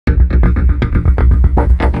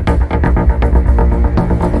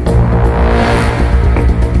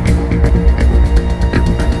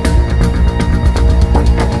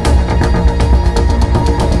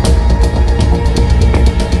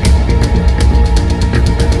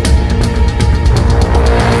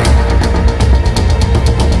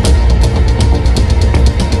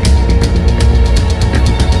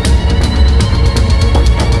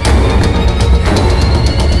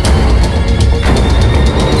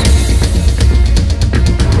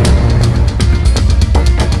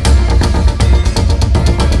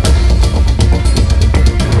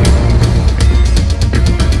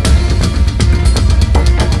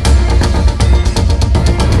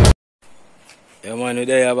Yeah, man, we're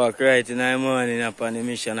there about right in the morning upon the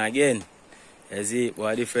mission again. You see,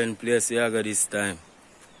 what different place we are go this time.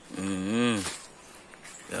 Yeah,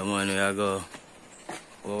 man, we are go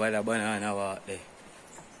over the banana walk there.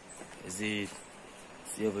 You see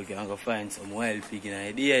if we can go find some wild pig in the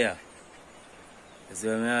idea. Yeah. You see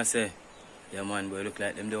what I say? Yeah, man, boy, look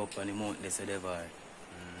like them there up on the mountain, they say they are.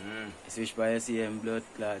 You see which part you see them blood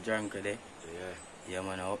clot drunk there? Yeah. Yeah,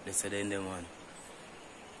 man, I hope they say they in there, man.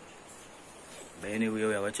 But anyway,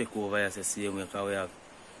 we have to check over here to see them because we have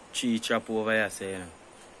 3 trap over here, so, you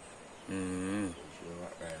know.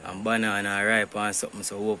 And banana ripe and something,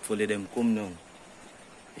 so hopefully them come down.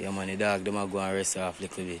 Yeah, man, the dog, them are going to rest off a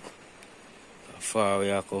little bit. How far we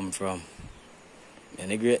are come from. And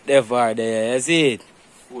the great devil there, you see it?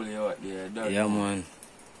 Fully out there, done. Yeah, man.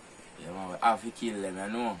 Yeah, man, we have to kill them, you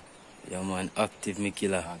know. Yeah, man, active me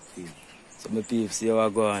killer. Active. So my peeps, see how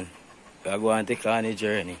we go on. We are going to take on the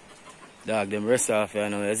journey. Dog, them rest off here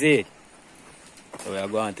now, you see it? So we are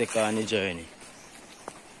going to take on the journey.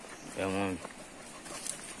 Yeah, man.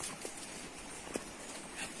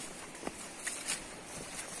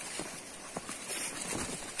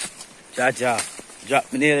 Cha-cha.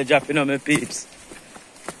 Drop me nearly dropping on my peeps.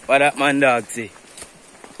 What that man dog see?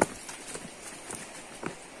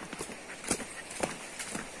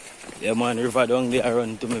 Yeah, man, river down there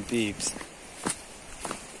run to my peeps.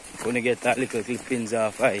 Gonna get that little clippings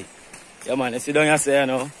off eye. Yeah, man, you see down here say, you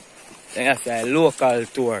know, then you say a local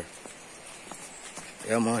tour.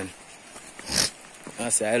 Yeah, man. I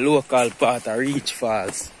say a local part of Reach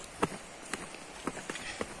Falls.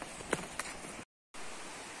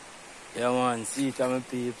 Yeah, man, see it on my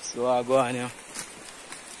peeps. So I go on here.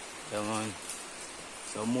 Yeah, man.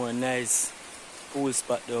 So more nice pool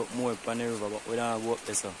spot there up more upon the river, but we don't go up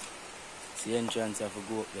there, so. See the entrance have to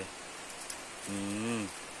go up there.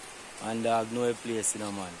 And dog know a place, you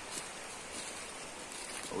know, man.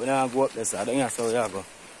 But we don't go up there, so I don't know how we go.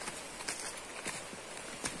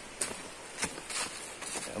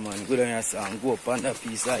 Yeah, man, go down here, so, and go up on that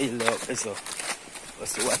piece of hill up there, so. But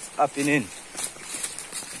see what's happening.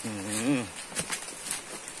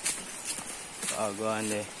 I'll go on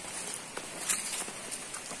there.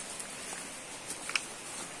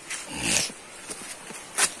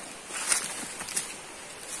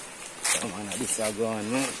 Come on, this is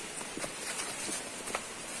going, man.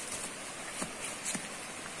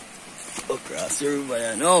 Across the river,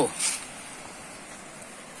 you know.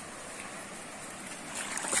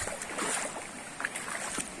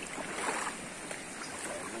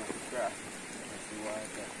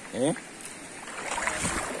 Eh?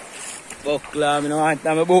 Buckler, I don't want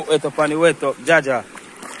to boat wet up on the wet up, Jaja.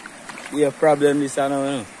 Yeah, problem this I know,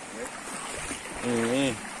 you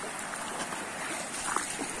know.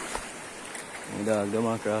 My dog, them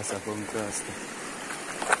across, I come across.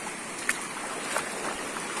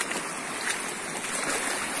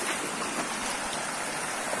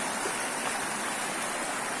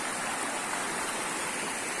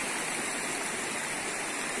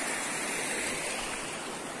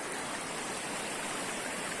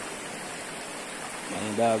 My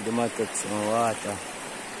dog, them take some water.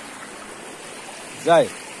 Zai,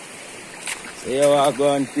 so you are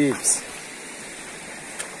going, peeps.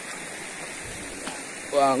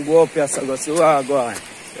 Go up here, so go see what I go on.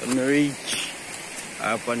 When I reach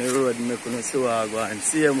up on the road, I can see what I go on.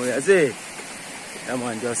 See him, you see? Yeah,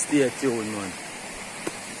 man, just stay tuned, man.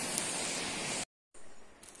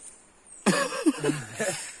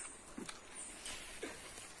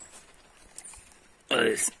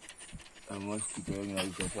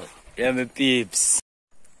 Yeah, my peeps.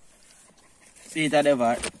 See it at the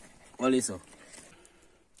bar. What is up?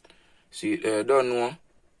 See it there, don't know.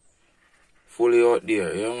 Fully out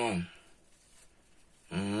there, yeah,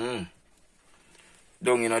 man.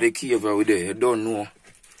 Down in the cave over there, you don't know.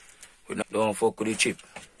 We don't fuck with the chip.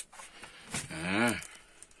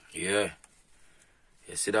 Yeah.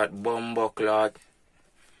 You see that bumbo clot?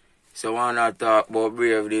 So I wanna talk about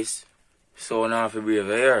brave this. So now for brave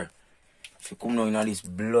here. If you come down in this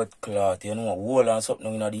blood clot, you know, wall and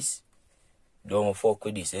something in this. Don't fuck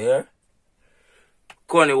with this, here.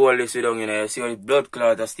 Come on the wall this down in there, see how the blood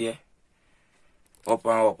clot is there? Up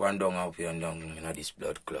and down, up here and down, you know, this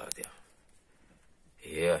blood clot there.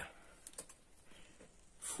 Yeah.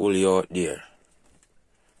 Fully out there.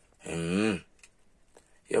 Yeah,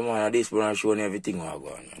 man, this one showing everything what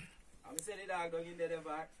going on, man. I'm saying the dog down in there,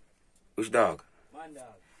 back. Which dog? Man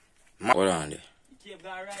dog. Hold on there. The cave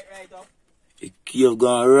gone right up. The cave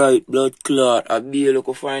gone right, blood clot. I be able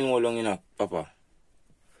to find one long enough, Papa.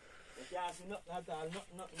 You can't see nothing at all,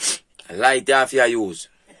 nothing. Light off your use.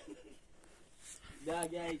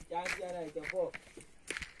 Dog, yeah, you can't see right up.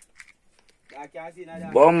 I can't see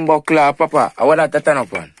that. Bumbo clap, Papa. I want that turn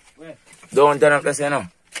up on. Where? Don't turn up the say no.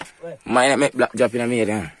 Where? Mine make black drop in a me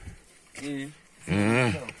then.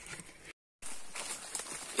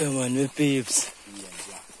 Yeah, man, we peeps.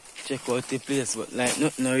 Check out the place, but like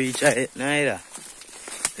nothing no reach it neither.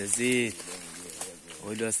 You see it.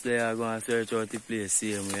 We just there go and search out the place,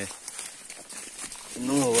 same way.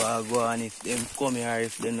 No, I go on if them come here or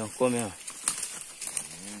if they not come here.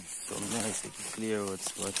 Some nice clear out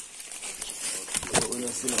spot. But we don't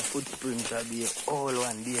see no footprint of the old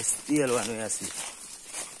one, the steel one we see.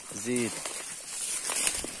 See it.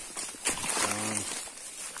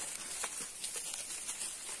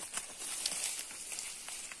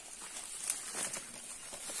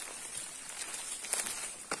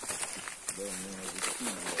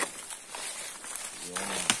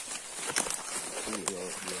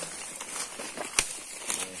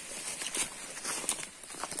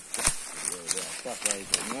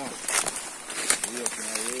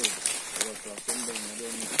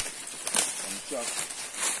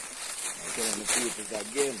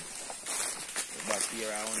 Again, back here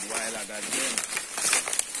around the wild again.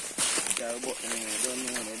 They don't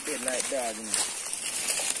know they dead like that, you know.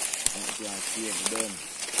 And you can see it done.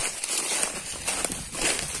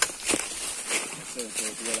 So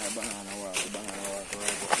like banana walk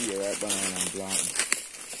right here, right banana and plant.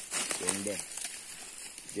 Then there.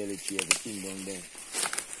 Jelly tree, the thing down there.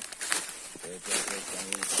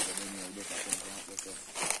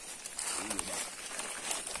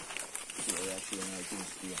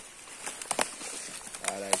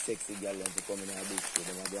 I like sexy girl to come in a bush, so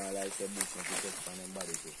them are going to like say bush and to touch on them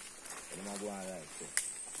body too. So them are going to like say,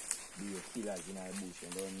 be a killers in a bush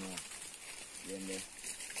and don't know. Then they,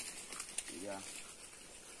 yeah,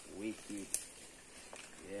 wicked.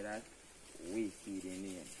 Yeah, that? Wicked in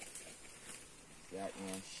here. That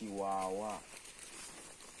name, Chihuahua.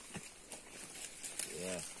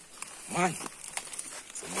 Yeah. Man!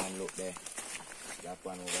 So man look there. That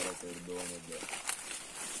one over there to the door with there.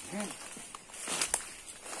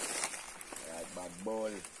 Right, bad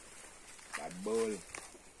ball. Bad ball.